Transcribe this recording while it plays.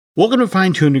Welcome to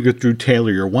Fine Tuning with Drew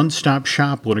Taylor, your one-stop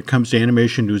shop when it comes to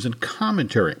animation news and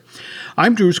commentary.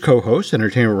 I'm Drew's co-host,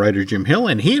 entertainment writer Jim Hill,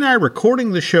 and he and I are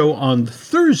recording the show on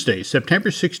Thursday, September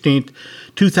 16th,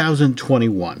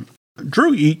 2021.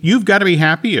 Drew, you've got to be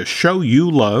happy. A show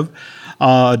you love,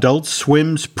 Adult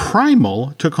Swim's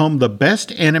Primal, took home the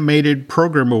Best Animated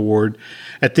Program Award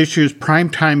at this year's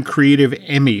Primetime Creative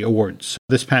Emmy Awards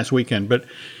this past weekend. But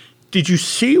did you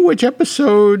see which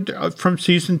episode from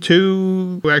season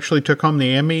 2 actually took home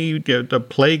the Emmy? The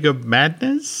Plague of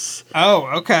Madness? Oh,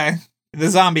 okay. The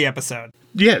zombie episode.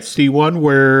 Yes, the one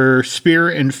where Spear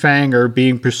and Fang are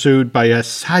being pursued by a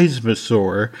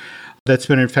seismosaur that's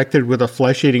been infected with a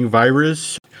flesh-eating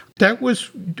virus. That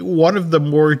was one of the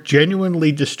more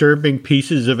genuinely disturbing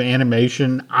pieces of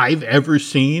animation I've ever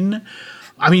seen.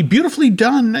 I mean, beautifully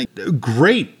done.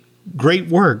 Great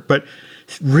work, but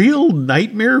real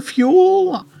nightmare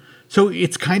fuel. So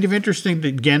it's kind of interesting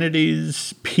that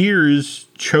Gennedy's peers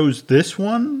chose this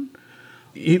one.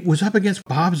 It was up against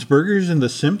Bob's Burgers and The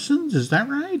Simpsons. Is that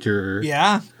right?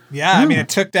 Yeah. I mean, it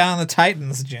took down the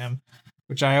Titans, Jim,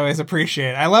 which I always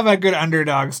appreciate. I love a good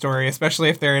underdog story, especially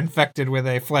if they're infected with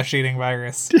a flesh-eating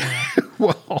virus.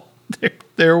 Well,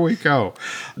 there we go.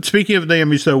 Speaking of the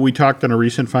Emmys, though, we talked on a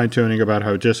recent fine-tuning about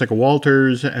how Jessica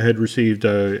Walters had received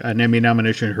an Emmy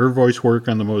nomination, her voice work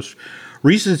on the most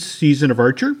recent season of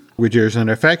Archer, which airs on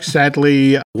FX.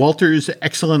 Sadly, Walters'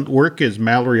 excellent work as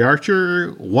Mallory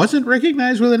Archer wasn't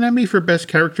recognized with an Emmy for Best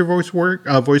Character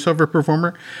voiceover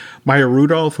performer. Maya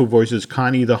Rudolph, who voices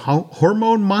Connie the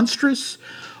Hormone Monstress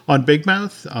on Big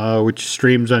Mouth, which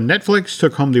streams on Netflix,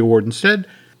 took home the award instead.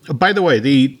 By the way,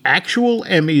 the actual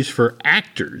Emmys for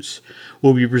actors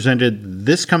will be presented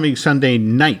this coming Sunday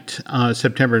night,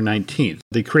 September 19th.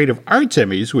 The Creative Arts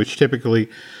Emmys, which typically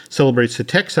celebrates the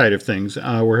tech side of things,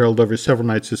 were held over several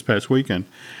nights this past weekend.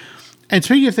 And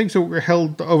speaking of things that were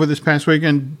held over this past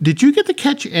weekend, did you get to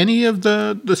catch any of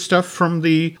the stuff from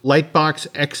the Lightbox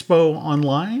Expo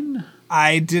online?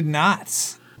 I did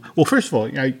not. Well, first of all,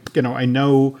 I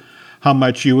know how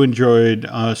much you enjoyed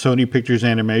Sony Pictures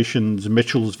Animation's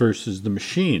Mitchells versus the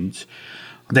Machines.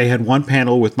 They had one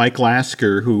panel with Mike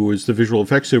Lasker, who was the visual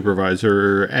effects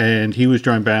supervisor, and he was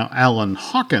joined by Alan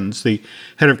Hawkins, the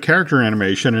head of character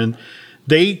animation, and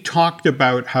they talked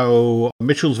about how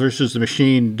Mitchells versus the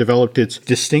Machine developed its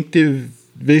distinctive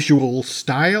visual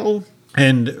style,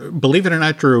 and believe it or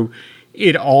not, Drew,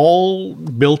 it all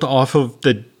built off of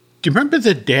do you remember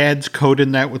the dad's coat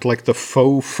in that with like the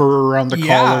faux fur around the collar?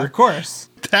 Yeah, of course.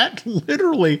 That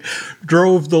literally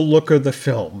drove the look of the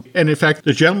film. And in fact,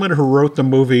 the gentleman who wrote the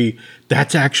movie,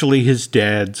 that's actually his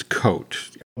dad's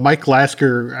coat. Mike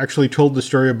Lasker actually told the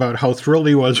story about how thrilled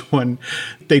he was when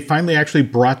they finally actually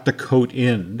brought the coat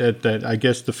in. That I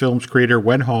guess the film's creator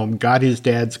went home, got his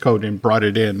dad's coat and brought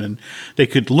it in, and they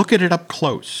could look at it up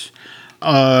close.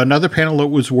 Another panel that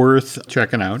was worth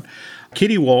checking out,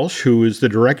 Kitty Walsh, who is the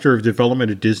director of development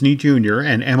at Disney Junior,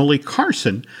 and Emily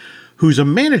Carson, who's a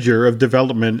manager of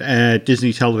development at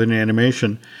Disney Television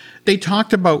Animation. They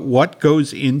talked about what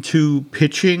goes into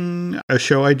pitching a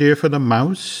show idea for the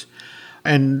mouse.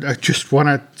 And I just want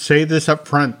to say this up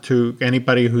front to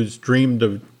anybody who's dreamed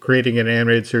of creating an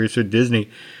animated series for Disney.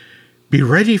 Be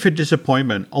ready for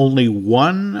disappointment. Only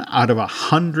 1 out of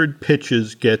 100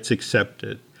 pitches gets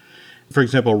accepted. For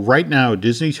example, right now,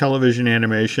 Disney Television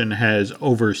Animation has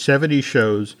over 70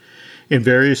 shows in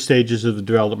various stages of the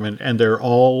development, and they're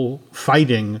all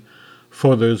fighting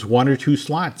for those 1 or 2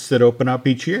 slots that open up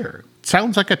each year.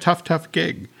 Sounds like a tough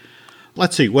gig.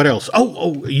 Let's see, what else?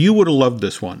 Oh, you would have loved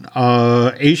this one.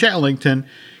 Asia Ellington,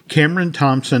 Cameron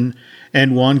Thompson,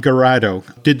 and Juan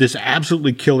Garrido did this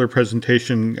absolutely killer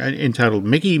presentation entitled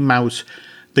Mickey Mouse,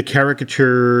 the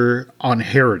Caricature on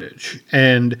Heritage.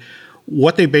 And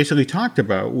what they basically talked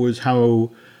about was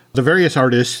how the various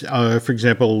artists, for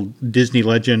example, Disney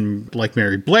legend like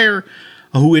Mary Blair,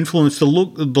 who influenced the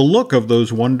look of those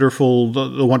the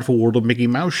wonderful world of Mickey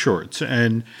Mouse shorts.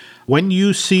 And when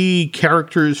you see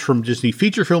characters from Disney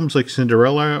feature films like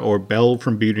Cinderella or Belle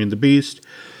from Beauty and the Beast,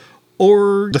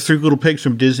 or the Three Little Pigs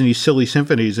from Disney's Silly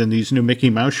Symphonies in these new Mickey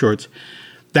Mouse shorts,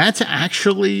 that's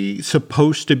actually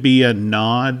supposed to be a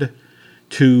nod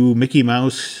to Mickey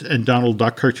Mouse and Donald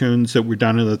Duck cartoons that were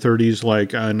done in the 30s, like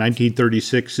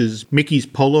 1936's Mickey's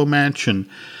Polo Match and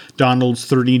Donald's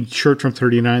shirt from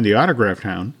 39, The Autograph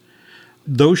Hound.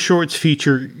 Those shorts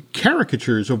feature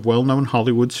caricatures of well-known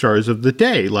Hollywood stars of the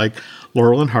day, like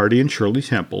Laurel and Hardy and Shirley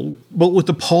Temple. But with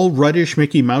the Paul Ruddish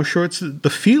Mickey Mouse shorts, the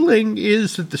feeling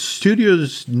is that the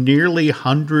studio's nearly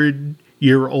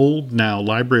 100-year-old now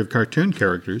library of cartoon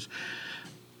characters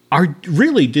are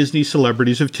really Disney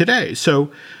celebrities of today. So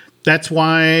That's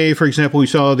why, for example, we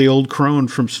saw the old crone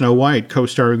from Snow White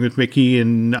co-starring with Mickey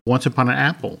in Once Upon an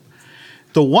Apple.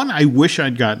 The one I wish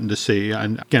I'd gotten to see,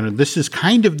 and again, this is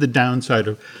kind of the downside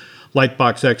of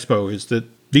Lightbox Expo, is that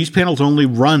these panels only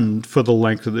run for the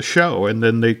length of the show, and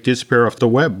then they disappear off the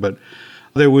web. But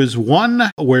there was one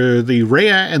where the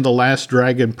Raya and the Last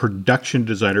Dragon production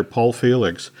designer, Paul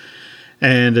Felix,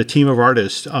 and a team of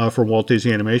artists from Walt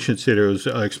Disney Animation Studios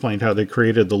explained how they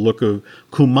created the look of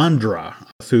Kumandra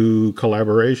through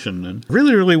collaboration. And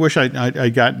really, really wish I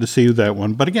got to see that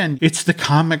one. But again, it's the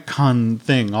Comic-Con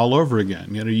thing all over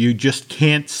again. You know, you just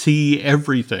can't see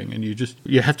everything, and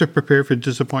you have to prepare for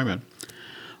disappointment.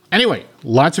 Anyway,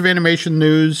 lots of animation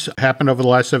news happened over the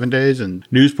last 7 days, and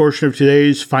news portion of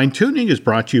today's Fine Tuning is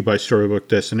brought to you by Storybook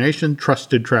Destination,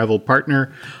 trusted travel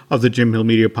partner of the Jim Hill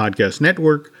Media Podcast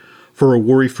Network. For a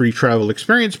worry-free travel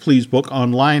experience, please book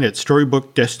online at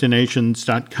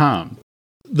storybookdestinations.com.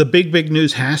 The big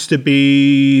news has to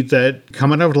be that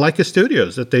coming out of Leica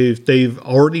Studios, that they've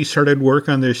already started work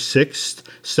on their 6th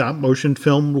stop-motion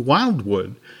film,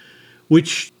 Wildwood,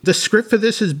 which the script for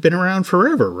this has been around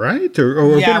forever, right?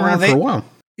 Or been around for a while.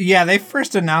 Yeah, they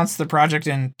first announced the project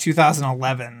in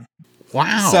 2011.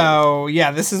 Wow. So,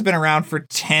 yeah, this has been around for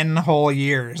 10 whole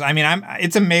years. I mean,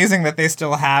 it's amazing that they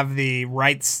still have the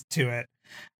rights to it,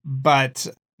 but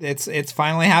it's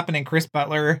finally happening. Chris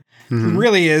Butler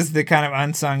really is the kind of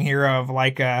unsung hero of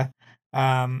Leica,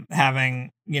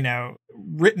 having,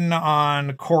 written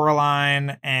on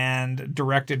Coraline and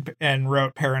directed and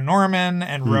wrote Paranorman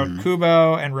and wrote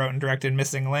Kubo and wrote and directed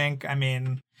Missing Link. I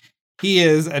mean, he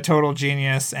is a total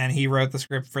genius, and he wrote the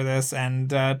script for this. And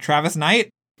Travis Knight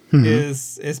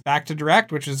is back to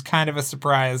direct, which is kind of a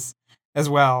surprise as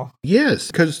well. Yes,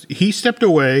 because he stepped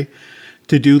away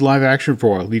to do live action for a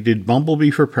while. He did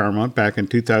Bumblebee for Paramount back in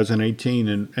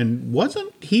 2018, and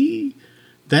wasn't he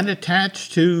then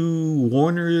attached to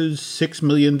Warner's $6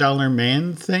 Million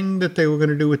Man thing that they were going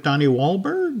to do with Donnie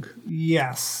Wahlberg?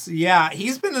 Yes. Yeah,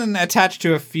 he's been attached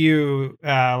to a few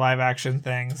live action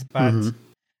things, but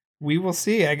we will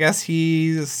see. I guess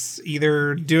he's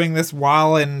either doing this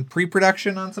while in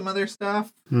pre-production on some other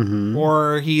stuff,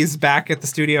 or he's back at the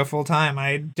studio full time.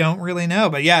 I don't really know,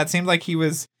 but yeah, it seemed like he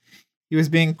was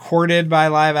being courted by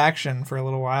live action for a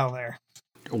little while there.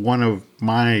 One of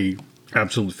my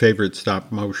absolute favorite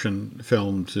stop motion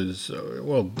films is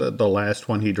the last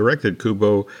one he directed,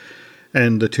 Kubo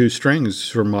and the Two Strings,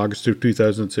 from August of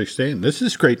 2016. This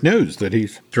is great news that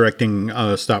he's directing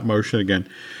stop motion again.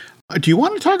 Do you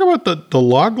want to talk about the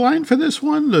log line for this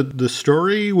one? The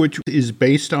story, which is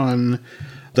based on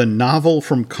the novel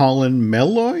from Colin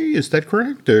Meloy, is that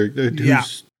correct? Yeah,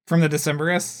 from the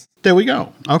Decemberists. There we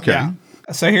go. Okay. Yeah.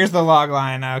 So here's the log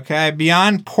line, okay?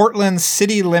 Beyond Portland's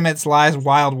city limits lies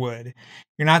Wildwood.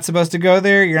 You're not supposed to go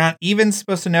there. You're not even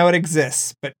supposed to know it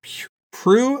exists. But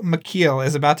Prue McKeel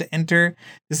is about to enter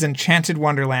this enchanted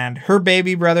wonderland. Her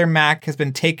baby brother, Mac, has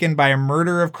been taken by a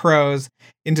murder of crows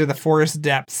into the forest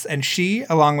depths, and she,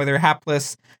 along with her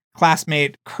hapless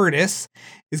classmate, Curtis,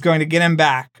 is going to get him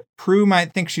back. Prue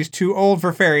might think she's too old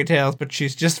for fairy tales, but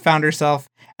she's just found herself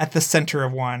at the center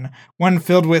of one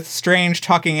filled with strange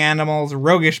talking animals,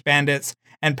 roguish bandits,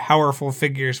 and powerful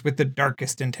figures with the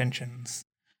darkest intentions.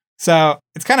 So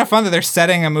it's kind of fun that they're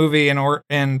setting a movie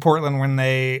in Portland when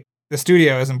the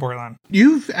studio is in Portland.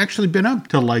 You've actually been up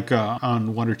to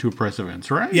on one or two press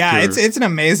events, right? Yeah, it's an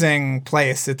amazing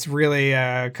place. It's really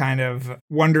a kind of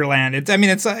wonderland.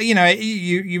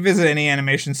 You visit any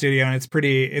animation studio and it's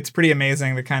pretty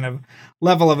amazing, the kind of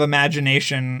level of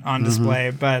imagination on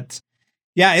display. But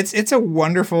yeah, it's a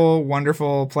wonderful,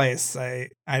 wonderful place. I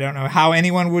don't know how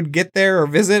anyone would get there or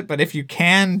visit, but if you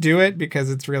can, do it, because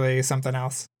it's really something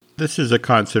else. This is a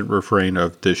constant refrain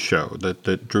of this show,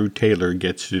 that Drew Taylor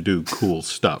gets to do cool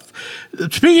stuff.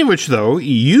 Speaking of which, though,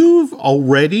 you've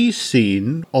already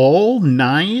seen all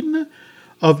 9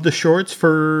 of the shorts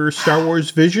for Star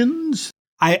Wars Visions?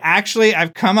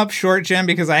 I've come up short, Jim,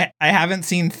 because I haven't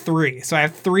seen 3. So I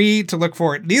have 3 to look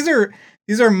forward. These are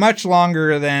much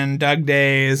longer than Doug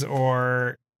Days,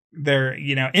 or they're,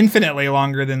 infinitely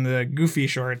longer than the Goofy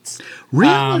shorts.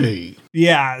 Really?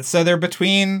 Yeah. So they're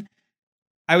between,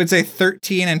 I would say,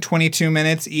 13 and 22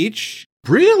 minutes each.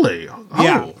 Really? Oh,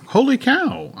 yeah. Holy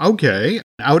cow. Okay.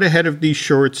 Out ahead of these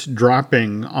shorts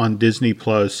dropping on Disney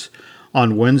Plus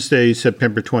on Wednesday,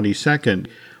 September 22nd,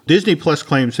 Disney Plus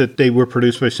claims that they were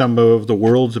produced by some of the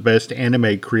world's best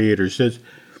anime creators.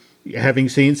 Having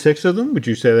seen 6 of them, would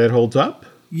you say that holds up?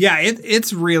 Yeah,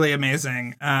 it's really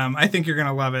amazing. I think you're going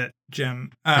to love it,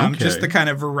 Jim. Okay. Just the kind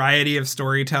of variety of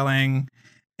storytelling,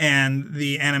 and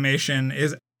the animation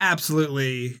is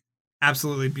absolutely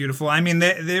absolutely beautiful. I mean,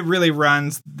 it really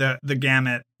runs the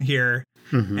gamut here.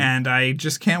 Mm-hmm. And I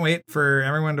just can't wait for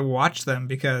everyone to watch them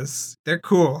because they're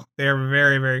cool. They're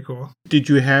very, very cool. Did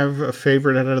you have a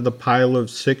favorite out of the pile of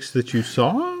 6 that you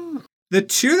saw? The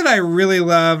 2 that I really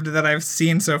loved that I've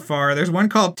seen so far, there's one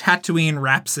called Tatooine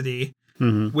Rhapsody,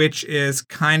 mm-hmm. which is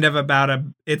kind of about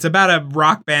a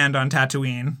rock band on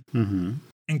Tatooine, mm-hmm.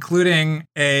 including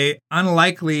a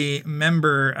unlikely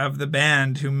member of the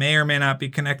band who may or may not be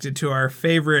connected to our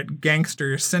favorite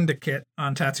gangster syndicate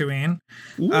on Tatooine.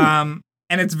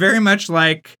 And it's very much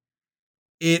like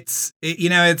it's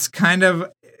kind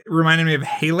of reminded me of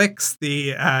Halix,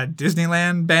 the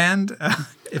Disneyland band.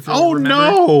 Oh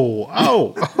no!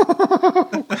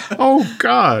 Oh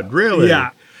God! Really?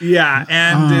 Yeah,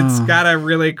 and it's got a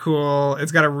really cool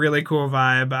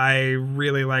vibe. I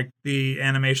really like the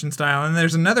animation style. And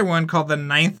there's another one called The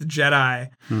Ninth Jedi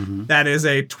mm-hmm. that is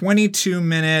a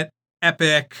 22-minute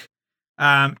epic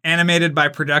animated by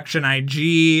Production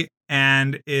IG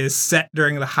and is set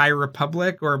during the High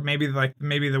Republic, or maybe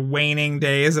the waning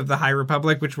days of the High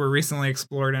Republic, which were recently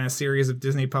explored in a series of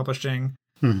Disney Publishing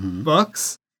mm-hmm.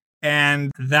 books.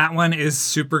 And that one is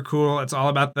super cool. It's all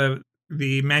about the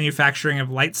manufacturing of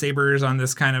lightsabers on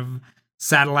this kind of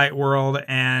satellite world,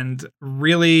 and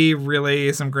really,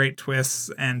 really some great twists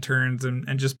and turns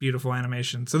and just beautiful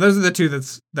animation. So those are the 2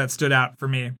 that stood out for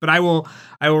me. But I will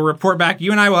report back.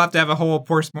 You and I will have to have a whole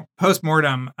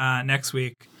post-mortem next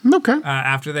week. Okay.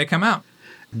 After they come out.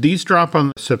 These drop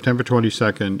on September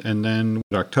 22nd, and then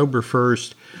October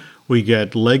 1st, we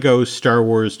get Lego Star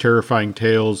Wars Terrifying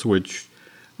Tales, which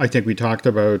I think we talked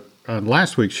about on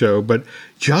last week's show, but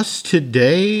just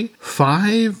today,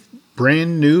 5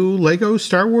 brand new Lego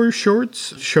Star Wars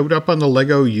shorts showed up on the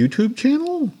Lego YouTube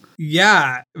channel.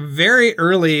 Yeah, very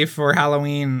early for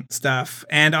Halloween stuff,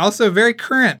 and also very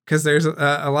current because there's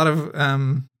a lot of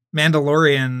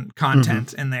Mandalorian content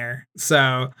mm-hmm. in there.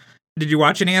 So, did you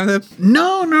watch any of them?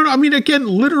 No. I mean, again,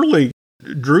 literally,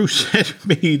 Drew said to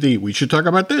me, we should talk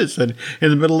about this. And in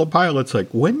the middle of the pile, it's like,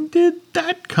 when did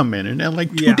that come in? And then,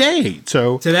 today. Yeah.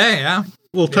 So today, yeah.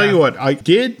 We'll tell you what, I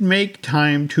did make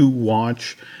time to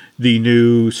watch the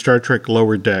new Star Trek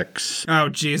Lower Decks. Oh,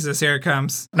 Jesus, here it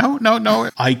comes. No.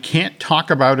 I can't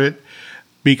talk about it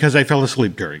because I fell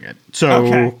asleep during it.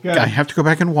 So I have to go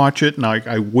back and watch it. And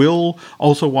I will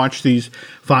also watch these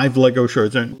 5 Lego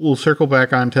shorts. And we'll circle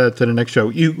back on to the next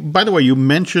show. By the way, you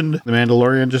mentioned The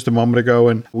Mandalorian just a moment ago.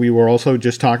 And we were also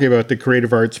just talking about the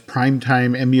Creative Arts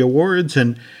Primetime Emmy Awards.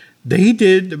 And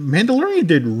Mandalorian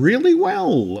did really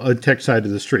well on the tech side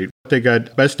of the street. They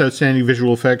got Best Outstanding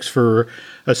Visual Effects for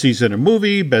a season of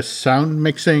movie, Best Sound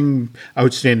Mixing,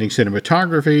 Outstanding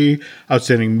Cinematography,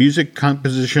 Outstanding Music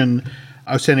Composition,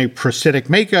 Outstanding Prosthetic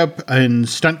Makeup, and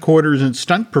Stunt Quarters and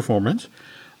Stunt Performance.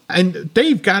 And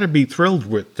they've got to be thrilled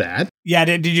with that. Yeah,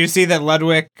 did you see that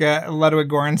Ludwig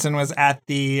Göransson was at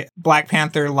the Black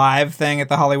Panther live thing at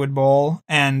the Hollywood Bowl,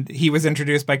 and he was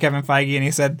introduced by Kevin Feige, and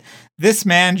he said, "This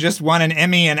man just won an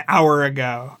Emmy an hour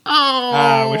ago."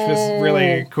 Oh, which was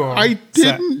really cool. I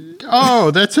didn't.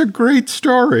 That's a great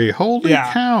story. Holy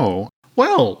cow.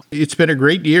 Well, it's been a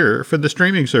great year for the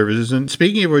streaming services. And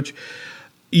speaking of which,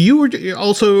 you were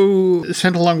also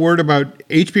sent along word about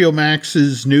HBO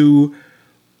Max's new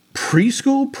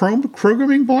preschool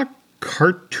programming block,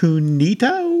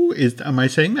 Cartoonito. Am I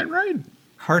saying that right?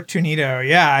 Cartoonito.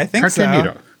 Yeah, I think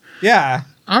Cartoonito. So. Yeah.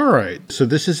 All right. So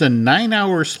this is a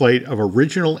 9-hour slate of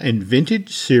original and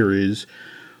vintage series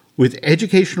with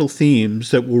educational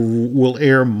themes that will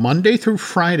air Monday through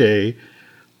Friday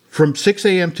from 6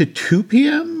 a.m. to 2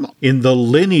 p.m. in the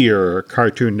linear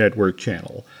Cartoon Network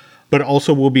channel, but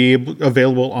also will be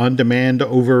available on demand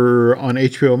over on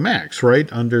HBO Max, right?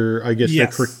 Under, I guess,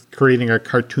 they're creating a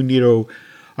Cartoonito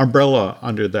umbrella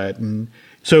under that. And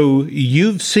so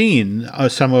you've seen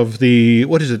some of the,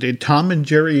 what is it, Tom and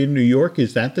Jerry in New York?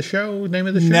 Is that the name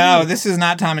of the show? No, this is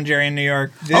not Tom and Jerry in New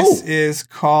York. This is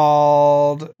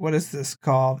called, what is this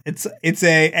called? It's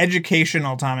a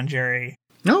educational Tom and Jerry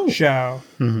show.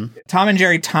 Mm-hmm. Tom and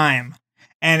Jerry Time.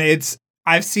 And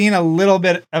I've seen a little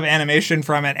bit of animation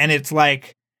from it, and it's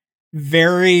like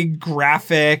very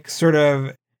graphic, sort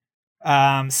of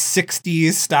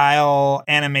 60s style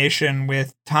animation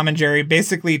with Tom and Jerry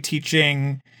basically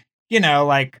teaching,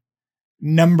 like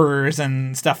numbers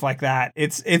and stuff like that.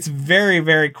 It's very,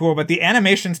 very cool, but the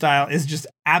animation style is just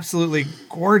absolutely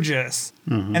gorgeous.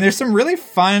 Mm-hmm. And there's some really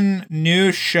fun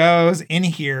new shows in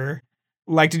here.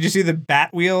 Like, did you see the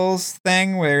Bat Wheels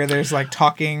thing where there's like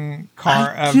talking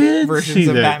versions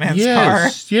of Batman's car?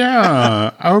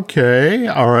 Yeah. Okay.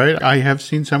 All right. I have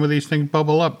seen some of these things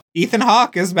bubble up. Ethan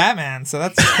Hawke is Batman, so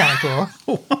that's kind of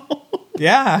cool.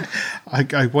 Yeah.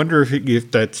 I wonder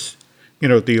if that's,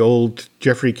 the old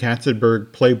Jeffrey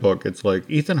Katzenberg playbook. It's like,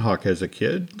 Ethan Hawke has a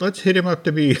kid. Let's hit him up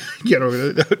to be,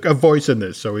 a voice in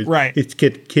this. So his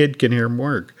kid can hear him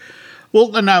work. Well,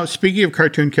 now, speaking of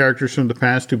cartoon characters from the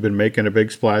past who've been making a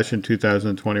big splash in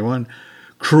 2021,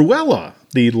 Cruella,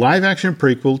 the live-action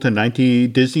prequel to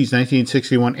Disney's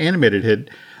 1961 animated hit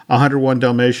 101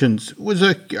 Dalmatians, was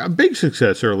a big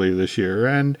success earlier this year.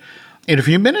 And in a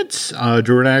few minutes,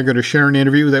 Drew and I are going to share an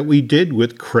interview that we did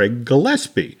with Craig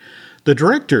Gillespie, the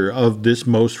director of this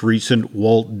most recent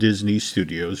Walt Disney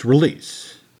Studios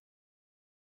release.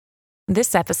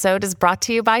 This episode is brought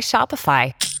to you by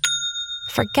Shopify.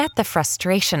 Forget the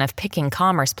frustration of picking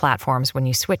commerce platforms when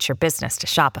you switch your business to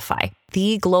Shopify,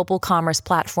 the global commerce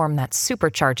platform that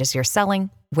supercharges your selling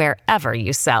wherever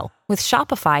you sell. With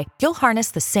Shopify, you'll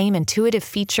harness the same intuitive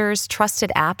features,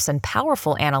 trusted apps, and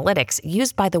powerful analytics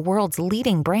used by the world's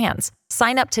leading brands.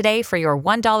 Sign up today for your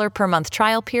 $1 per month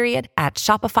trial period at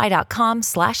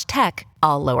shopify.com/tech,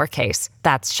 all lowercase.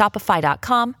 That's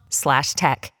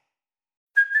shopify.com/tech.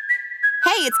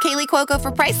 Hey, it's Kaylee Cuoco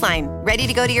for Priceline. Ready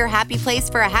to go to your happy place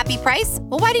for a happy price?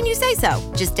 Well, why didn't you say so?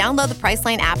 Just download the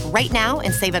Priceline app right now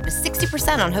and save up to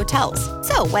 60% on hotels.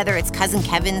 So whether it's Cousin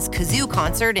Kevin's Kazoo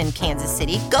Concert in Kansas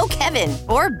City, go Kevin,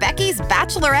 or Becky's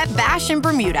Bachelorette Bash in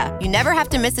Bermuda, you never have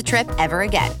to miss a trip ever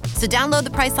again. So download the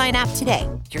Priceline app today.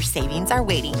 Your savings are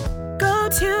waiting. Go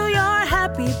to your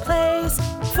happy place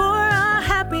for a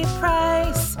happy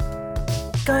price.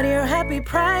 Go to your happy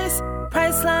price,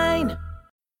 Priceline.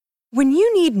 When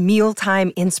you need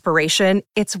mealtime inspiration,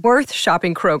 it's worth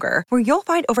shopping Kroger, where you'll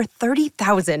find over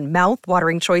 30,000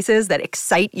 mouth-watering choices that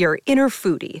excite your inner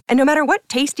foodie. And no matter what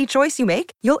tasty choice you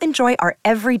make, you'll enjoy our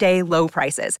everyday low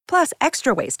prices, plus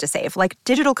extra ways to save, like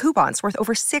digital coupons worth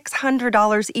over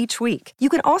 $600 each week. You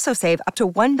can also save up to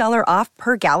 $1 off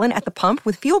per gallon at the pump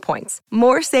with fuel points.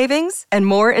 More savings and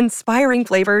more inspiring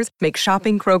flavors make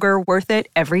shopping Kroger worth it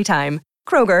every time.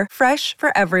 Kroger, fresh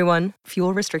for everyone.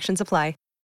 Fuel restrictions apply.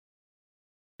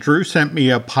 Drew sent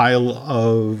me a pile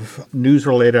of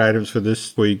news-related items for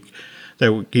this week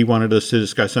that he wanted us to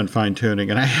discuss on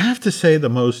fine-tuning. And I have to say the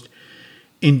most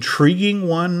intriguing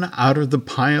one out of the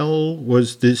pile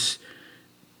was this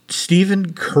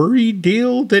Stephen Curry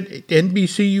deal that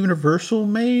NBC Universal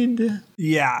made.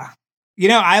 Yeah.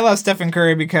 I love Stephen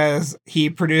Curry because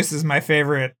he produces my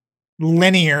favorite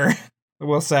linear,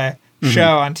 we'll say,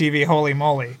 show on TV, Holy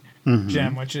Moly.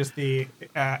 Jim, which is the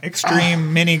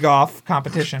extreme mini golf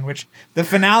competition, which the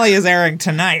finale is airing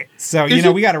tonight. So,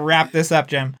 we got to wrap this up,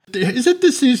 Jim. Isn't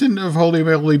this season of Holy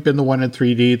Moly been the one in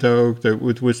 3D, though?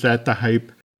 Was that the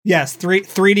hype? Yes,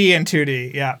 3D and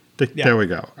 2D, yeah. There we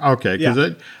go. Okay,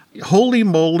 because Holy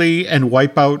Moly and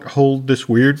Wipeout hold this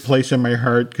weird place in my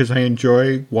heart because I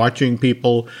enjoy watching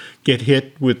people get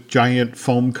hit with giant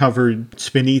foam-covered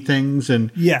spinny things.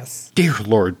 And yes, dear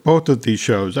Lord, both of these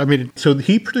shows. I mean, so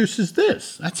he produces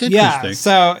this. That's interesting. Yeah,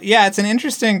 so it's an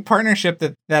interesting partnership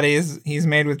that he's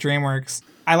made with DreamWorks.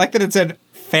 I like that it said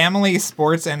family,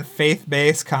 sports, and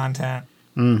faith-based content.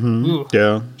 Ooh,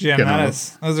 yeah, Jim,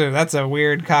 that's a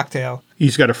weird cocktail.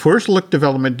 He's got a first look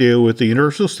development deal with the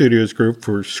Universal Studios Group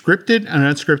for scripted and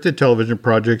unscripted television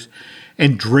projects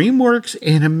and DreamWorks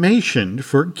Animation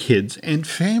for kids and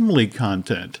family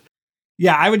content.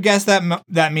 Yeah, I would guess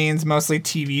that means mostly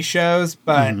TV shows,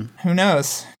 but who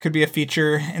knows? Could be a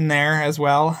feature in there as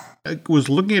well. I was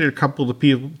looking at a couple of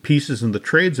the pieces in the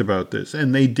trades about this,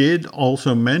 and they did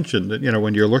also mention that,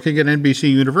 when you're looking at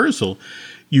NBC Universal,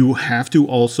 you have to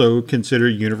also consider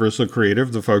Universal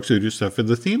Creative, the folks who do stuff in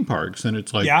the theme parks. And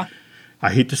it's like, I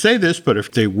hate to say this, but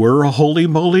if they were a Holy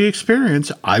Moly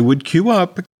experience, I would queue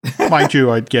up. Mind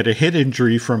you, I'd get a head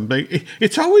injury from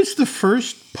it's always the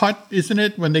first putt, isn't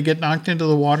it, when they get knocked into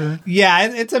the water? Yeah,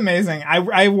 it's amazing.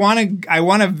 I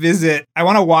want to visit. I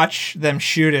want to watch them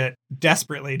shoot it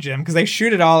desperately, Jim, because they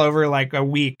shoot it all over like a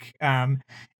week in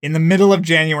the middle of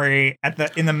January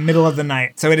in the middle of the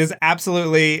night. So it is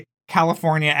absolutely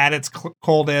California at its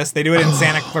coldest. They do it in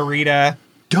Santa Clarita.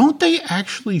 Don't they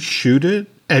actually shoot it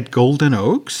at Golden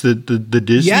Oaks, the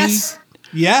Disney?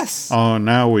 Yes. Oh,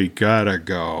 now we gotta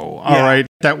go. All right.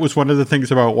 That was one of the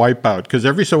things about Wipeout, because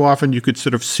every so often you could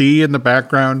sort of see in the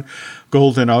background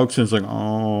Golden Oaks, and it's like,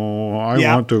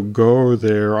 I want to go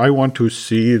there. I want to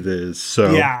see this.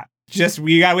 So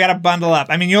we got to bundle up.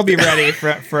 I mean, you'll be ready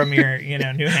from your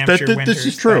New Hampshire winters. This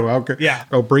is true. Okay. Yeah.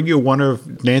 I'll bring you one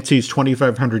of Nancy's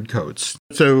 2,500 coats.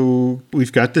 So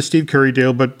we've got the Steve Curry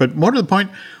deal, but more to the point,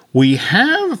 we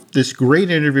have this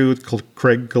great interview with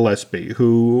Craig Gillespie,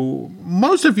 who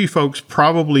most of you folks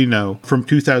probably know from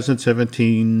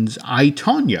 2017's I,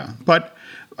 Tonya. But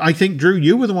I think, Drew,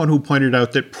 you were the one who pointed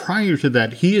out that prior to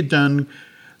that, he had done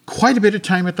quite a bit of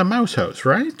time at the Mouse House,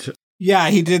 right? Yeah,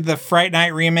 he did the Fright Night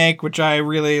remake, which I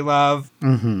really love,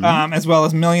 as well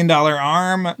as $1 Million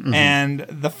Arm and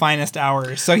The Finest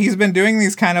Hours. So he's been doing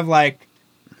these kind of like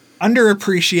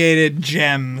underappreciated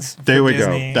gems. There we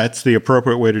Disney. go. That's the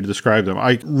appropriate way to describe them.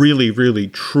 I really, really,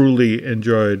 truly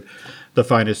enjoyed The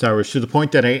Finest Hours to the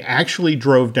point that I actually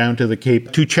drove down to the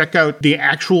Cape to check out the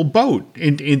actual boat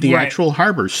in the actual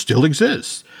harbor. Still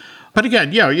exists. But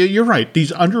again, yeah, you're right.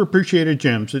 These underappreciated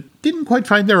gems that didn't quite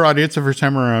find their audience the first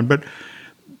time around, but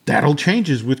that all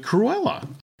changes with Cruella.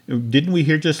 Didn't we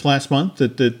hear just last month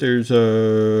that there's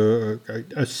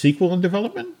a sequel in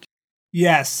development?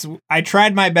 Yes, I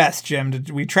tried my best, Jim.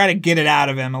 We try to get it out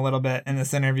of him a little bit in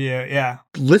this interview. Yeah.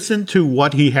 Listen to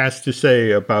what he has to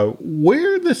say about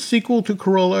where the sequel to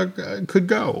Cruella could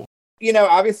go. You know,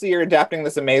 obviously you're adapting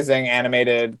this amazing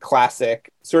animated classic.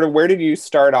 Sort of where did you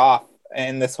start off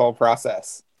in this whole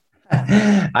process?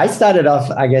 I started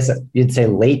off, I guess you'd say,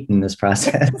 late in this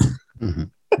process.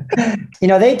 You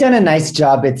know, they've done a nice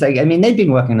job. It's like, I mean, they've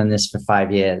been working on this for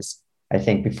 5 years, I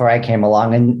think, before I came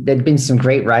along, and there'd been some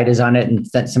great writers on it and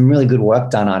some really good work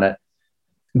done on it.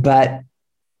 But,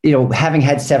 you know, having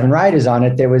had 7 writers on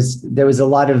it, there was a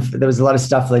lot of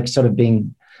stuff like sort of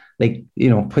being like, you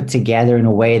know, put together in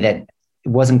a way that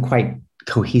wasn't quite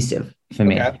cohesive for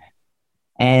me. Okay.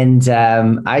 And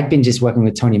I'd been just working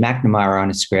with Tony McNamara on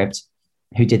a script,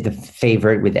 who did The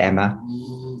Favorite with Emma.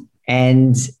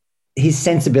 And his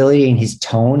sensibility and his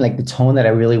tone, like the tone that I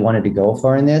really wanted to go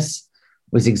for in this,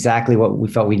 was exactly what we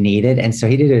felt we needed. And so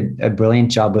he did a brilliant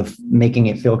job of making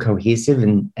it feel cohesive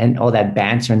and all that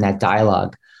banter and that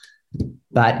dialogue.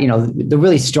 But, you know, the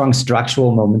really strong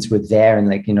structural moments were there, and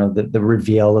like, you know, the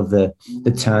reveal of the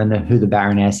turn of who the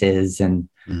Baroness is and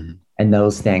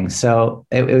those things. So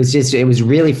it was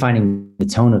really finding the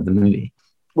tone of the movie.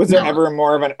 Was there ever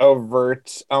more of an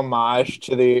overt homage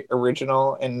to the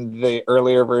original in the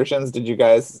earlier versions? Did you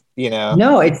guys, you know?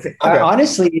 No, it's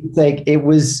honestly, it's like, it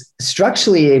was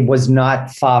structurally, it was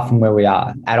not far from where we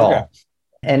are at all.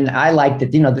 And I like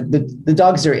that, you know, the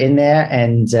dogs are in there,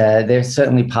 and they're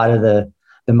certainly part of the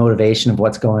motivation of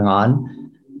what's going on.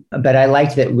 But I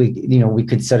liked that we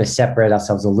could sort of separate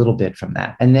ourselves a little bit from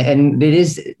that. And it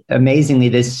is amazingly,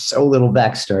 there's so little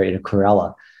backstory to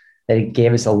Cruella that it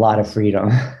gave us a lot of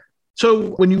freedom. So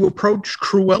when you approach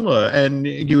Cruella and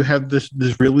you have this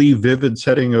really vivid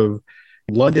setting of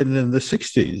London in the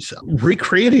 60s,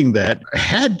 recreating that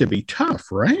had to be tough,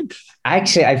 right?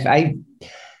 Actually, I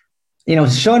you know,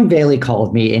 Sean Bailey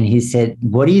called me and he said,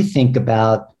 "What do you think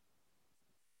about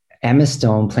Emma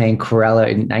Stone playing Cruella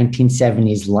in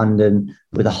 1970s London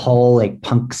with a whole like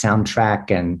punk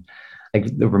soundtrack and like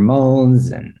the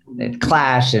Ramones and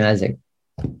Clash?" And I was like,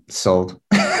 sold.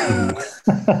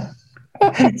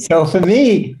 So for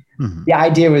me, the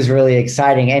idea was really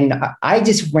exciting. And I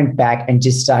just went back and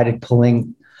just started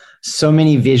pulling so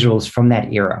many visuals from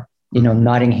that era, you know,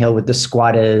 Notting Hill with the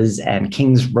squatters and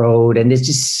King's Road. And there's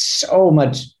just so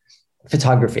much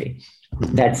photography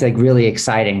that's like really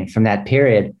exciting from that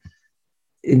period.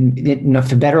 And, you know,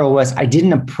 for better or worse, I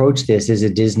didn't approach this as a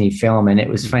Disney film. And it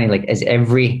was funny, like as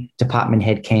every department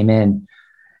head came in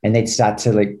and they'd start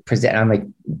to like present, I'm like,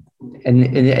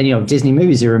 and you know, Disney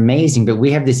movies are amazing, but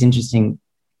we have this interesting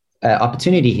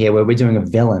opportunity here where we're doing a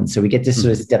villain. So we get to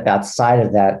sort of step outside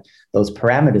of those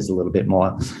parameters a little bit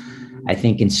more, I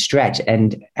think, and stretch.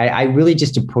 And I really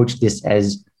just approached this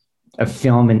as a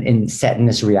film and set in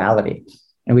this reality.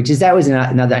 And that was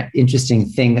another interesting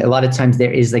thing. A lot of times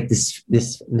there is like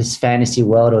this fantasy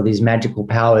world or these magical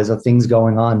powers or things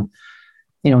going on,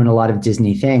 you know, in a lot of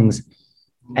Disney things.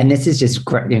 And this is just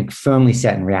firmly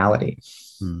set in reality.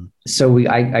 So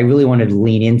I really wanted to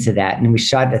lean into that. And we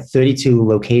shot at 32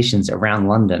 locations around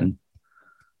London.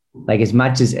 Like as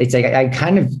much as it's like,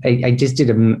 I just did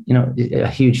a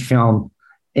huge film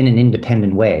in an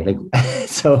independent way. Like,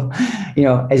 so, you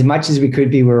know, as much as we could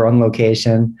be, we were on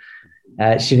location,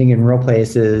 shooting in real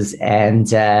places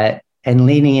and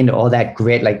leaning into all that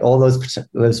grit. Like all those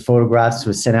photographs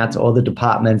were sent out to all the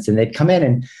departments, and they'd come in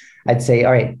and I'd say,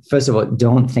 all right, first of all,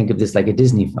 don't think of this like a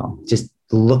Disney film. Just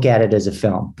look at it as a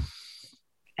film.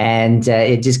 And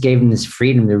it just gave them this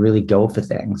freedom to really go for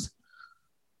things.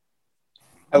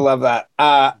 I love that.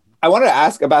 I wanted to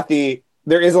ask about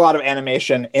there is a lot of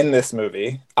animation in this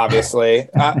movie, obviously,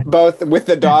 both with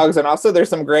the dogs and also there's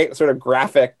some great sort of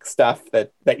graphic stuff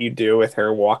that you do with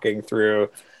her walking through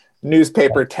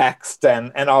newspaper text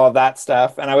and all of that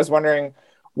stuff. And I was wondering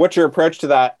what your approach to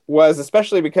that was,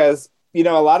 especially because, you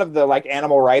know, a lot of the like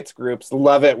animal rights groups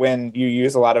love it when you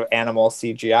use a lot of animal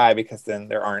CGI because then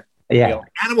there aren't Yeah.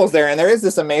 animals there. And there is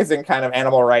this amazing kind of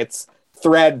animal rights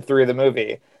thread through the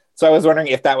movie. So I was wondering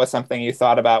if that was something you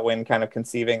thought about when kind of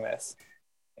conceiving this.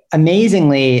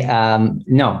 Amazingly,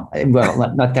 no.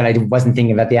 Well, not that I wasn't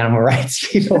thinking about the animal rights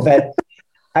people, but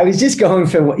I was just going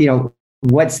for,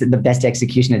 what's the best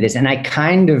execution of this. And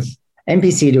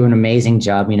NBC do an amazing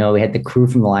job. We had the crew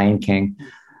from The Lion King,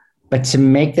 but to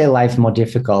make their life more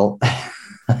difficult,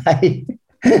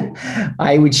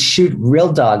 I would shoot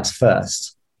real dogs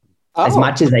first as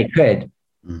much as I could.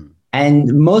 Mm.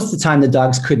 And most of the time the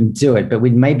dogs couldn't do it, but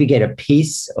we'd maybe get a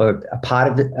piece or a part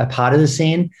of the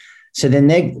scene. So then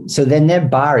their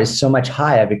bar is so much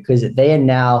higher because they are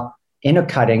now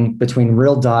intercutting between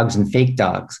real dogs and fake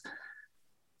dogs.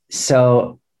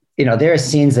 So, there are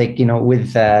scenes like,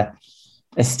 with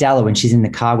Estella, when she's in the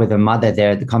car with her mother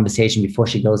there, the conversation before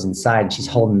she goes inside, she's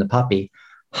holding the puppy.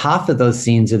 Half of those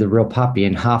scenes are the real puppy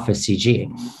and half are CG.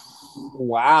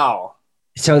 Wow.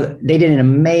 So they did an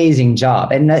amazing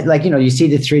job. And you see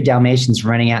the 3 Dalmatians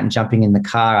running out and jumping in the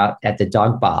car out at the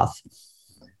dog bath.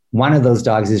 One of those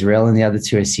dogs is real and the other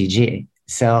 2 are CG.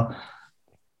 So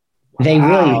they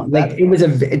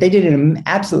they did an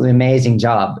absolutely amazing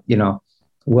job,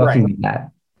 working with that.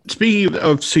 Speaking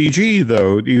of CG,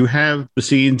 though, you have the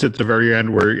scenes at the very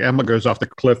end where Emma goes off the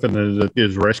cliff and then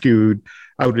is rescued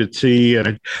out at sea.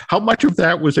 And how much of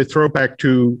that was a throwback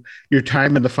to your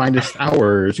time in The Finest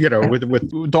Hours,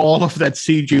 with all of that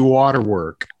CG water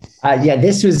work?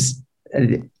 This was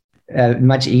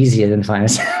much easier than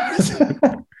Finest Hours.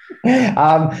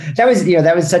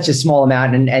 That was such a small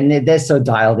amount, and they're so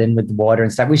dialed in with the water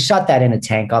and stuff. We shot that in a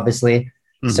tank, obviously.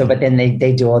 Mm-hmm. So, but then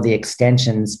they do all the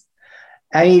extensions.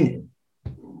 I mean,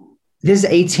 there's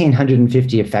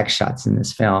 1,850 effect shots in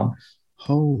this film.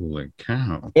 Holy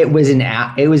cow! It was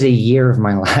a year of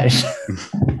my life.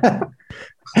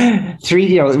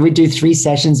 We do 3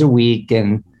 sessions a week,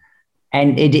 and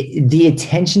the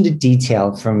attention to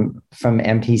detail from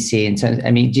MPC. And so,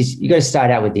 you got to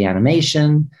start out with the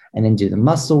animation, and then do the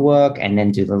muscle work, and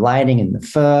then do the lighting and the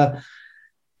fur,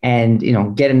 and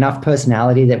get enough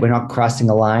personality that we're not crossing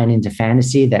a line into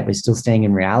fantasy, that we're still staying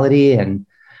in reality, and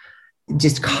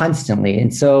just constantly.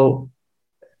 And so,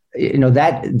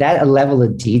 that level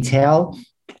of detail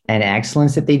and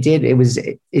excellence that they did, it was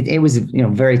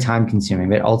very time consuming,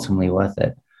 but ultimately worth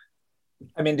it.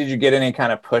 I mean, did you get any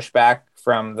kind of pushback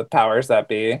from the powers that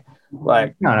be?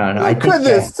 Like, no.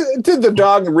 Did the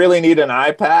dog really need an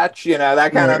eye patch?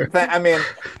 That kind of thing. I mean,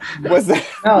 was that?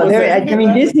 No,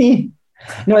 Disney.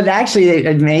 No, actually,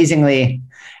 amazingly,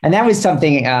 and that was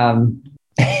something.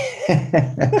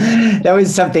 That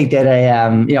was something that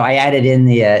I added in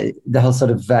the whole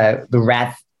sort of the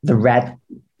rat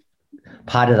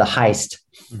part of the heist.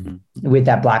 Mm-hmm. With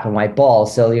that black and white ball.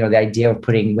 So, the idea of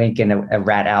putting Wink in a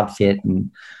rat outfit,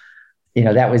 and,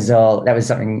 that was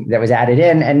something that was added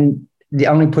in. And the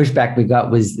only pushback we got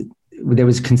was there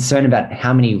was concern about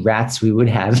how many rats we would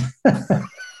have.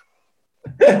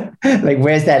 Like,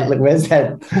 where's that?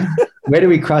 Where do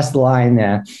we cross the line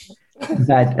there?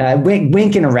 But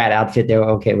Wink in a rat outfit, they were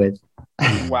okay with.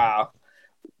 Wow.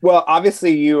 Well,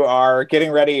 obviously you are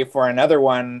getting ready for another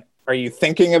one. Are you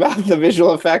thinking about the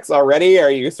visual effects already? Are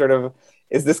you is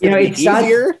this going to be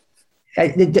easier?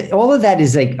 All of that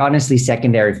is honestly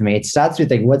secondary for me. It starts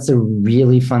with what's a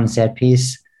really fun set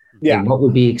piece? Yeah. What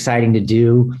would be exciting to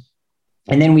do?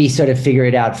 And then we sort of figure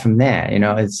it out from there.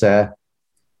 It's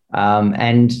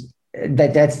and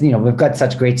that's we've got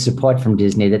such great support from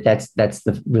Disney that's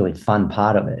the really fun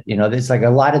part of it. There's a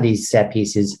lot of these set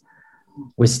pieces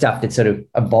with stuff that sort of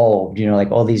evolved,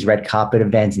 all these red carpet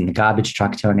events and the garbage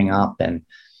truck turning up. And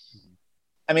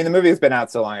I mean, the movie has been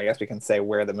out so long, I guess we can say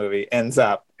where the movie ends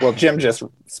up. Well, Jim just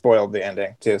spoiled the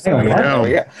ending too. So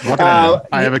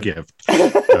I have a gift.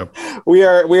 We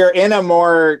are in a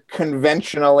more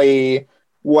conventionally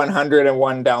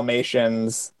 101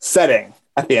 Dalmatians setting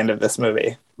at the end of this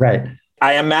movie. Right.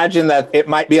 I imagine that it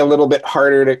might be a little bit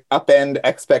harder to upend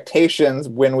expectations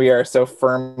when we are so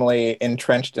firmly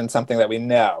entrenched in something that we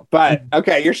know. But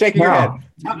okay, you're shaking your head.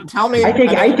 Tell me. I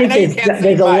think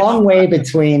there's a long way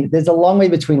between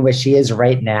where she is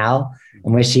right now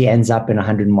and where she ends up in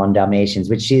 101 Dalmatians,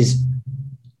 which she's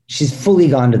fully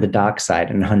gone to the dark side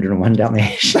in 101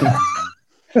 Dalmatians.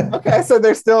 Okay, so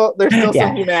there's still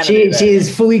some humanity. She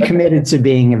is fully committed to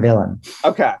being a villain.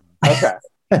 Okay.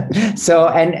 So,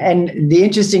 and the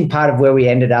interesting part of where we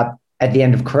ended up at the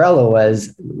end of Cruella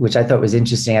was, which I thought was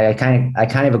interesting. I kind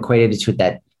of equated it with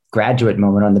that graduate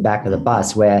moment on the back of the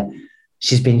bus where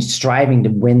she's been striving to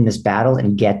win this battle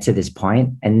and get to this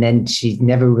point, and then she's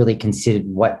never really considered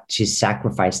what she's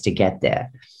sacrificed to get there.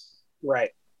 Right.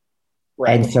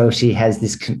 Right. And so she has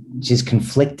this, she's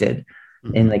conflicted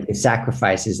in like the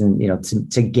sacrifices and,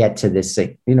 to get to this,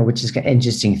 like, which is an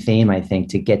interesting theme, I think,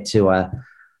 to get to,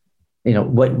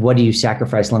 what do you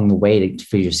sacrifice along the way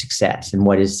for your success, and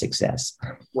what is success?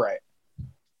 Right.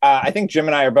 I think Jim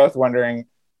and I are both wondering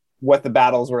what the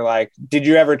battles were like. Did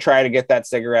you ever try to get that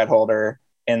cigarette holder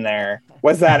in there?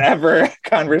 Was that ever a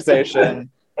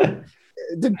conversation?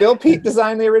 Did Bill Peet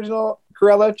design the original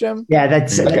Cruella, Jim? Yeah,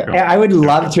 that's. Okay. I would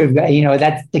love to have.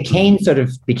 That's the cane sort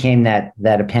of became that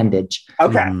appendage.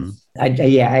 Okay.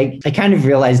 I kind of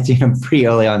realized, pretty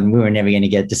early on we were never going to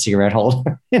get the cigarette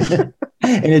holder in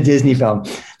a Disney film.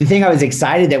 The thing I was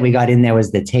excited that we got in there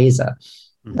was the taser.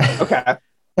 Okay.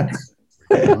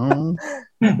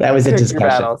 That was a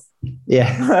discussion.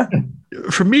 Yeah.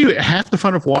 For me, half the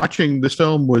fun of watching this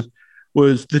film was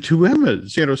the two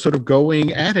Emmas, sort of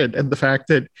going at it, and the fact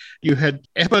that you had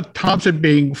Emma Thompson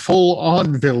being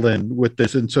full-on villain with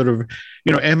this, and sort of,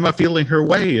 Emma feeling her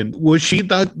way. And was she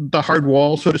the hard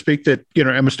wall, so to speak, that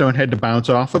Emma Stone had to bounce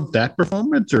off of that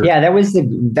performance? Or? Yeah, that was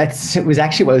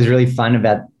actually what was really fun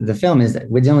about the film, is that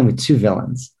we're dealing with two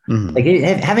villains. Mm-hmm. Like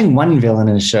having one villain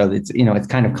in a show that's it's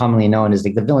kind of commonly known as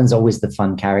like the villain's always the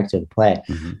fun character to play.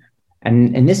 Mm-hmm.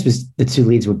 And this was, the two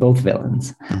leads were both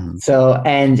villains. Mm-hmm. So,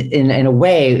 and in a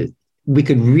way, we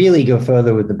could really go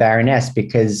further with the Baroness,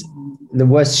 because the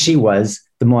worse she was,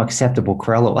 the more acceptable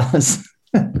Cruella was.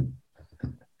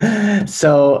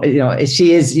 So,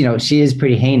 she is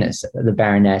pretty heinous, the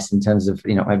Baroness, in terms of,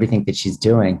 everything that she's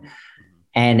doing.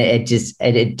 And it just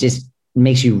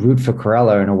makes you root for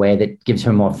Cruella in a way that gives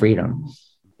her more freedom.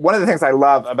 One of the things I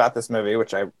love about this movie,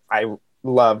 which I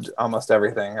loved almost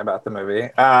everything about the movie,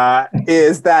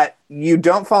 is that you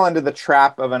don't fall into the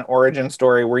trap of an origin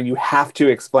story where you have to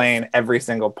explain every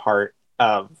single part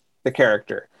of the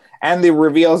character. And the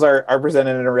reveals are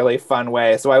presented in a really fun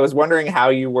way. So I was wondering how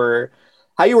you were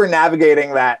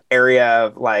navigating that area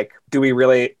of, like, do we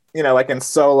really, like in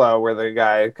Solo, where the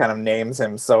guy kind of names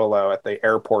him Solo at the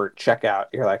airport checkout.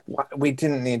 You're like, what? We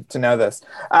didn't need to know this.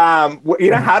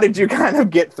 How did you kind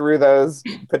of get through those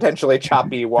potentially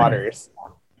choppy waters?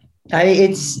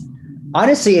 It's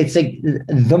honestly, it's like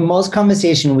the most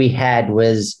conversation we had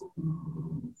was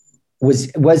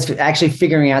actually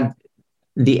figuring out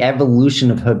the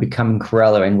evolution of her becoming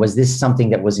Cruella. And was this something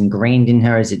that was ingrained in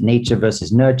her? Is it nature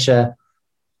versus nurture?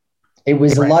 It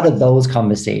was a lot of those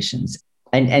conversations.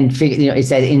 And figure, it's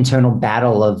that internal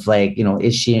battle of, like,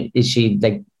 is she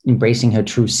like embracing her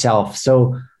true self?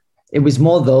 So it was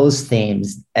more those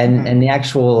themes, and the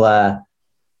actual,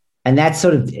 and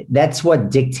that's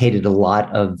what dictated a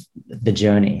lot of the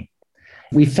journey.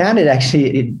 We found it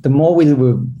actually, the more we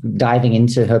were diving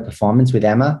into her performance with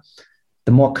Emma,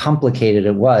 the more complicated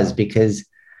it was, because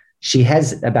she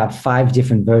has about 5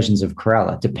 different versions of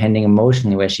Cruella, depending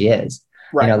emotionally where she is.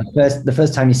 Right. The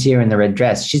first time you see her in the red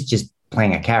dress, she's just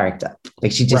playing a character.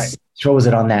 Like, she just throws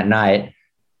it on that night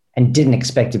and didn't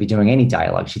expect to be doing any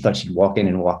dialogue. She thought she'd walk in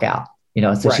and walk out,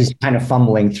 so she's kind of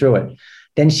fumbling through it.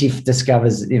 Then she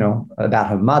discovers, about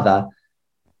her mother,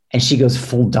 and she goes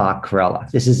full dark Cruella.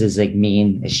 This is as like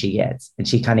mean as she gets. And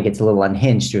she kind of gets a little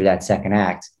unhinged through that second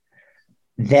act.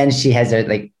 Then she has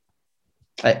a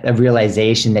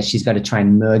realization that she's got to try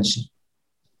and merge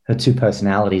her two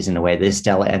personalities in a way, this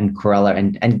Stella and Cruella,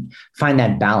 and find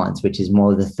that balance, which is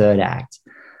more the third act.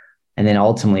 And then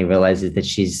ultimately realizes that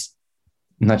she's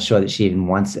not sure that she even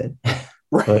wants it.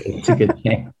 But it's a good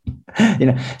thing.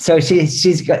 So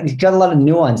she's got a lot of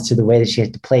nuance to the way that she has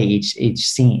to play each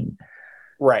scene.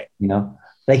 Right.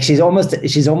 Like she's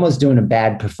almost doing a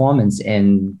bad performance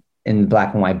in the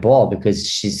black and white ball, because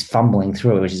she's fumbling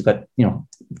through it. She's got,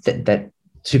 that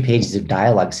 2 pages of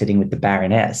dialogue sitting with the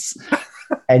Baroness.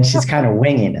 And she's kind of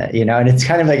winging it, and it's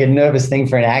kind of like a nervous thing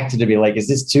for an actor to be like, is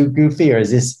this too goofy, or is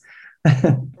this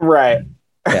right?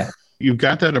 Yeah. You've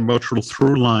got that emotional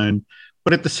through line,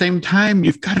 but at the same time,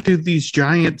 you've got to do these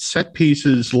giant set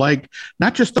pieces, like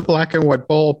not just the black and white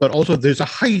ball, but also there's a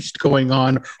heist going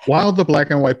on while the black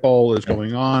and white ball is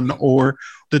going on, or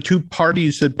the two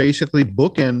parties that basically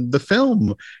bookend the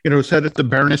film, set at the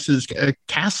Baroness's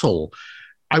castle.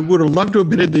 I would have loved to have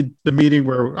been in the meeting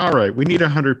where, all right, we need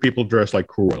 100 people dressed like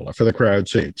Cruella for the crowd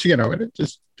seats, and it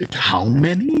just, how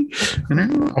many? I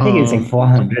think it's like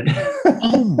 400.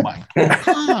 Oh my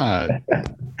God.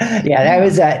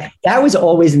 Yeah, that was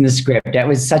always in the script. That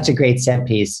was such a great set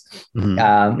piece.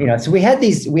 Mm-hmm. So we had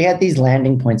these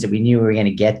landing points that we knew we were going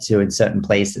to get to in certain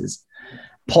places.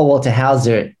 Paul Walter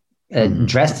Hauser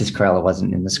dressed as Cruella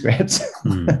wasn't in the script.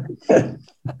 Mm-hmm.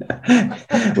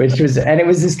 That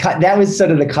was sort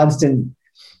of the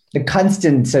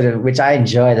constant sort of, which I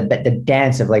enjoy, the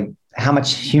dance of like how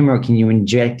much humor can you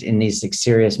inject in these like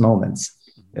serious moments,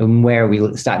 and where are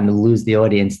we starting to lose the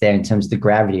audience there in terms of the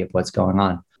gravity of what's going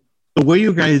on. The way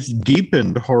you guys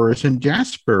deepened Horace and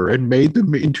Jasper and made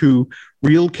them into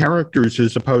real characters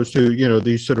as opposed to,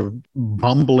 these sort of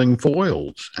bumbling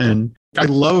foils. And I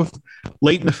love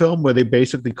late in the film where they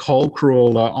basically call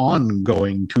Cruella on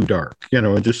going too dark,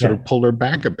 and just sort of pull her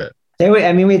back a bit. We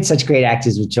had such great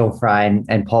actors with Joel Fry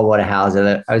and Paul Waterhouse.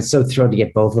 I was so thrilled to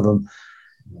get both of them.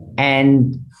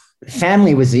 And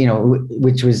family was,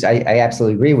 which was, I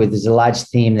absolutely agree with, is a large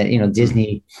theme that,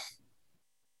 Disney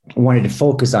wanted to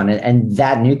focus on it. And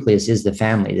that nucleus is the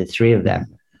family, the three of them.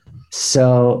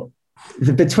 So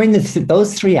between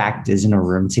those three actors in a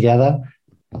room together,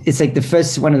 it's like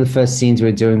one of the first scenes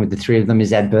we're doing with the three of them is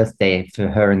that birthday for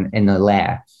her in the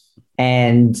lair.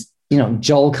 And,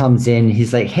 Joel comes in,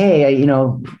 he's like, hey, are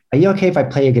you okay if I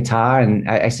play a guitar? And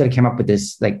I sort of came up with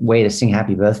this like way to sing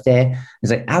happy birthday. He's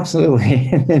like, absolutely.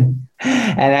 And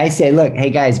I say, look, hey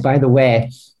guys, by the way,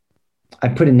 I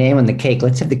put a name on the cake.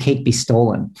 Let's have the cake be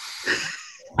stolen.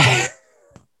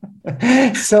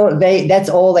 So that's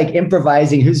all like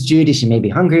improvising. Who's Judy? She may be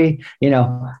hungry.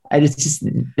 And it's just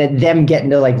that them getting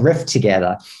to like riff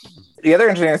together. The other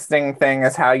interesting thing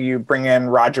is how you bring in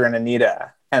Roger and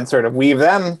Anita and sort of weave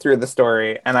them through the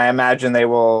story. And I imagine they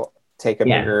will take a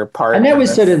bigger part. And that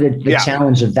was sort of the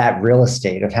challenge of that real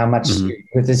estate, of how much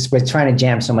we're trying to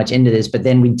jam so much into this, but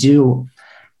then we do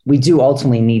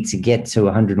ultimately need to get to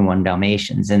 101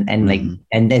 Dalmatians and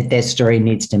their story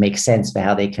needs to make sense for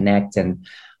how they connect and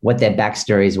what their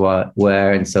backstories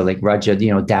were. And so like Roger,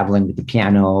 dabbling with the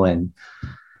piano and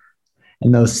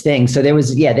those things. So there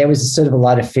was sort of a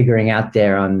lot of figuring out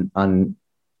there on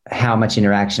how much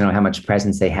interaction or how much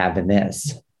presence they have in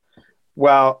this.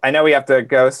 Well, I know we have to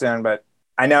go soon, but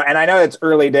I know it's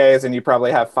early days and you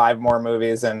probably have 5 more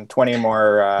movies and 20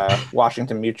 more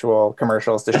Washington Mutual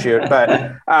commercials to shoot.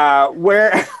 But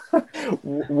where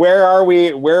are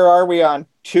we on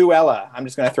Cruella? I'm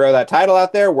just going to throw that title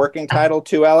out there, working title,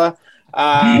 Cruella.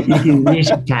 You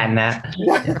should time that.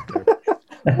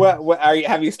 What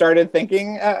have you started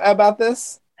thinking about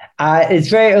this? It's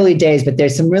very early days, but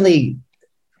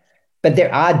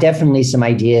there are definitely some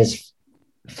ideas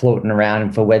floating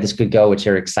around for where this could go, which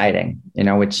are exciting,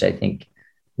 which I think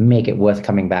make it worth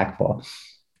coming back for.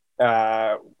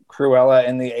 Cruella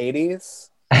in the 80s?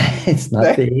 It's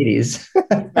not the 80s.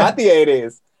 Not the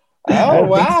 80s. Oh,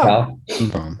 wow.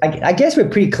 So. I guess we're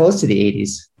pretty close to the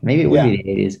 80s. Maybe it would be the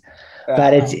 80s.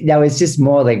 But it's just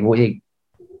more like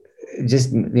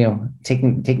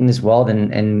taking this world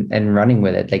and running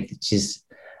with it. Like she's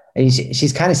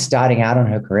kind of starting out on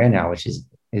her career now, which is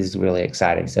really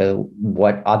exciting. So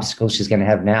what obstacles she's going to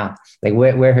have now, like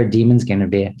where her demon's going to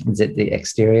be. Is it the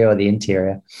exterior or the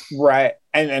interior? Right.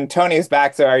 And Tony's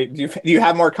back. So do you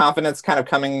have more confidence kind of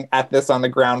coming at this on the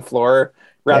ground floor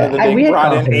rather than being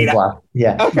brought in 8 hours?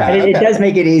 Yeah. Okay. It does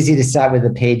make it easy to start with the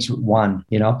page 1,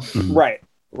 Mm-hmm.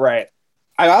 Right.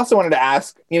 I also wanted to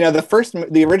ask,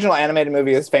 the original animated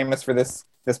movie is famous for this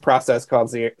process called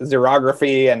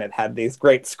xerography, and it had these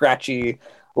great scratchy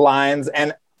lines.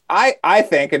 And I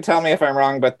think, and tell me if I'm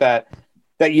wrong, but that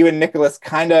you and Nicholas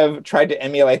kind of tried to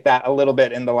emulate that a little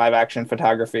bit in the live action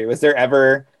photography. Was there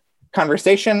ever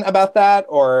conversation about that,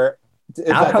 or is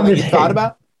that something you thought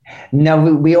about?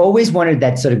 No, we always wanted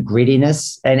that sort of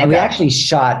grittiness, and we actually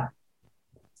shot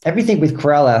everything with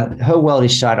Cruella. Her world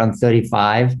is shot on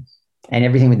 35, and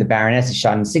everything with the Baroness is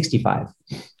shot on 65,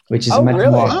 which is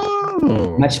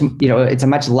it's a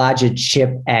much larger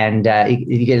chip, and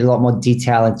you get a lot more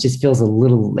detail. It just feels a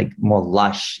little like more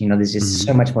lush. There's just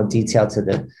so much more detail to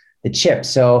the chip.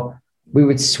 So we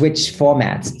would switch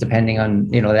formats depending on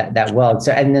that world.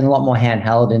 So and then a lot more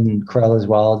handheld in Cruella's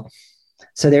world.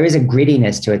 So there is a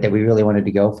grittiness to it that we really wanted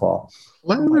to go for.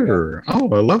 Clever. Oh,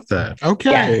 I love that. Okay.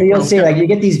 Yeah, so you'll see, like you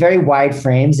get these very wide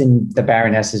frames in the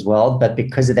Baroness's world, but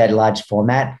because of that large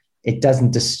format, it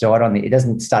doesn't distort it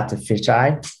doesn't start to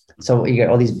fisheye. So you get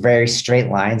all these very straight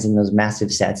lines in those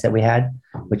massive sets that we had,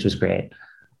 which was great.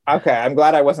 Okay, I'm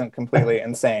glad I wasn't completely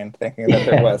insane thinking that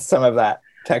there was some of that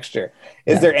texture.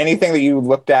 Is there anything that you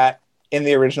looked at in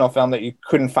the original film that you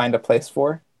couldn't find a place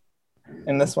for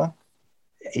in this one?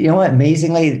 You know what?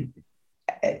 Amazingly,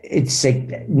 it's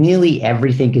like nearly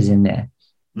everything is in there.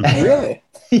 Really?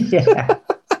 Yeah.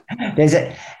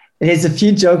 There's a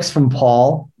few jokes from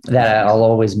Paul that I'll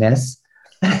always miss.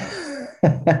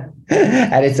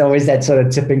 And it's always that sort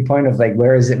of tipping point of like,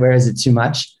 where is it too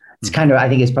much? It's kind of, I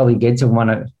think it's probably good to want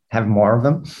to have more of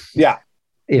them. Yeah.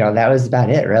 That was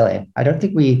about it, really. I don't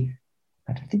think we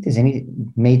I don't think there's any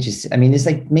major. I mean, there's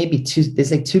like maybe two.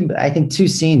 There's like two. I think two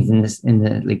scenes in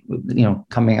the like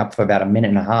coming up for about a minute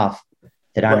and a half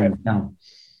that I don't even know.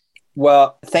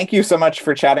 Well, thank you so much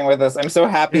for chatting with us. I'm so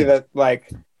happy that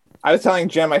I was telling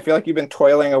Jim, I feel like you've been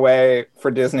toiling away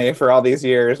for Disney for all these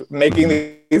years, making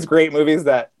these great movies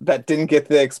that didn't get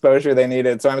the exposure they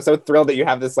needed. So I'm so thrilled that you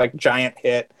have this like giant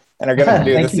hit and are going to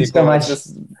do the sequel. Thank you so much.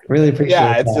 Just, really appreciate it.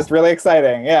 Yeah, it's just really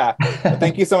exciting. Yeah. Well,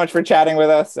 thank you so much for chatting with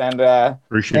us. And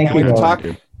appreciate it. We can talk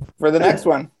for the next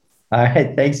one. All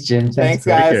right. Thanks, Jim. Thanks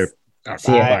guys.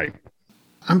 See you. Bye.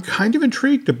 I'm kind of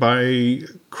intrigued by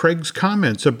Craig's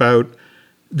comments about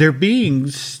there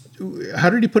being, how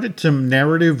did he put it, some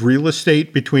narrative real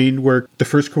estate between where the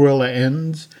first Cruella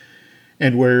ends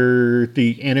and where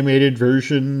the animated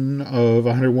version of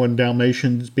 101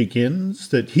 Dalmatians begins,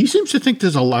 that he seems to think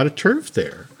there's a lot of turf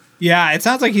there. Yeah, it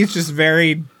sounds like he's just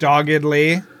very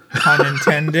doggedly, pun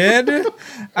intended,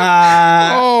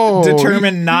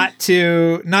 determined not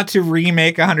to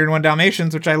remake 101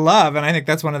 Dalmatians, which I love. And I think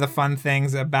that's one of the fun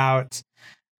things about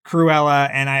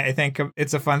Cruella. And I think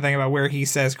it's a fun thing about where he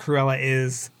says Cruella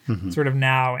is sort of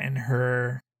now in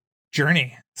her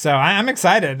journey. So I'm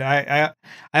excited. I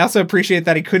also appreciate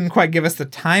that he couldn't quite give us the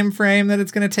time frame that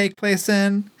it's going to take place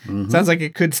in. Sounds like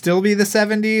it could still be the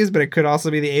 70s, but it could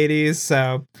also be the 80s.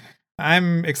 So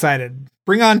I'm excited.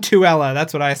 Bring on Tooella.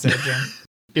 That's what I say, Jim.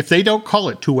 If they don't call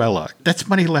it Tooella, that's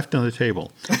money left on the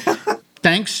table.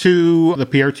 Thanks to the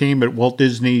PR team at Walt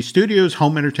Disney Studios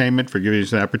Home Entertainment for giving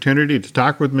us an opportunity to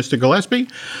talk with Mr. Gillespie.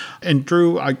 And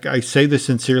Drew, I say this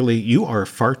sincerely, you are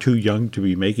far too young to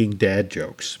be making dad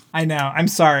jokes. I know. I'm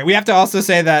sorry. We have to also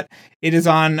say that it is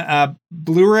on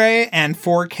Blu-ray and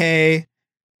 4K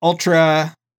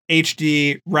Ultra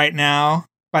HD right now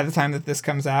by the time that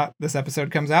this episode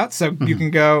comes out. So you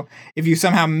can go, if you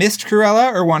somehow missed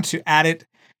Cruella or want to add it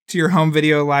to your home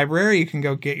video library, you can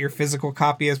go get your physical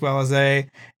copy as well as a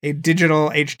digital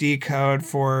HD code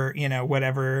for,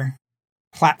 whatever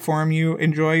platform you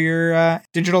enjoy your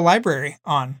digital library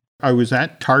on. I was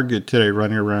at Target today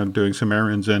running around doing some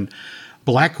errands, and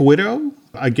Black Widow,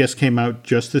 I guess, came out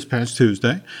just this past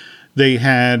Tuesday. They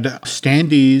had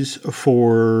standees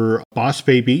for Boss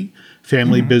Baby,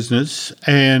 Family Business,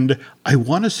 and I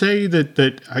want to say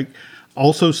that I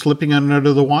also slipping on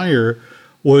under the wire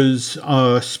was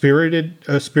Spirit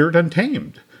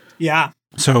Untamed. Yeah.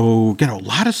 So, a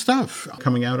lot of stuff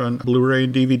coming out on Blu-ray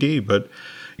and DVD. But,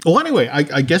 anyway,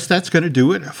 I guess that's going to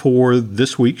do it for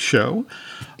this week's show.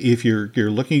 If you're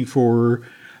looking for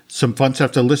some fun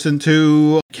stuff to listen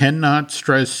to, cannot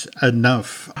stress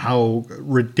enough how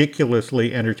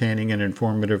ridiculously entertaining and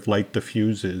informative Light the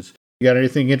Fuse is. You got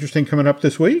anything interesting coming up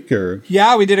this week? Or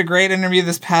yeah, we did a great interview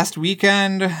this past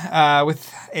weekend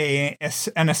with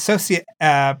an associate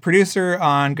producer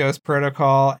on Ghost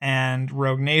Protocol and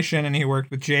Rogue Nation, and he worked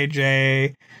with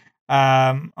JJ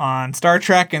on Star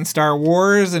Trek and Star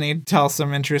Wars, and he'd tell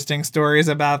some interesting stories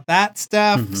about that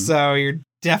stuff. So you're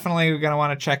definitely going to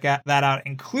want to check that out,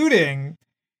 including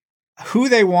who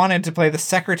they wanted to play the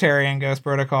secretary in Ghost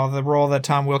Protocol, the role that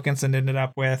Tom Wilkinson ended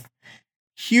up with.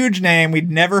 Huge name. We'd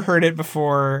never heard it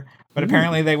before, but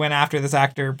apparently they went after this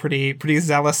actor pretty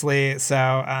zealously.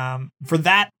 So for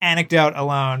that anecdote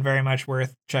alone, very much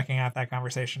worth checking out that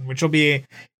conversation, which will be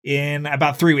in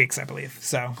about 3 weeks, I believe.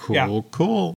 So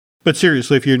cool. But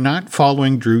seriously, if you're not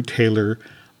following Drew Taylor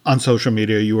on social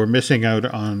media, you are missing out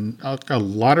on a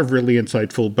lot of really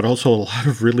insightful, but also a lot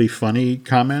of really funny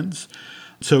comments.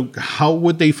 So how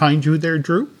would they find you there,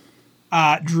 Drew?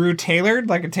 Drew Tailored,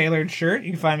 like a tailored shirt.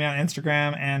 You can find me on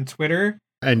Instagram and Twitter.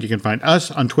 And you can find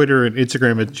us on Twitter and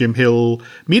Instagram at Jim Hill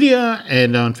Media,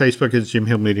 and on Facebook as Jim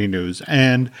Hill Media News.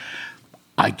 And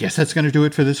I guess that's going to do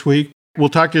it for this week. We'll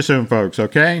talk to you soon, folks,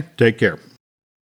 okay? Take care.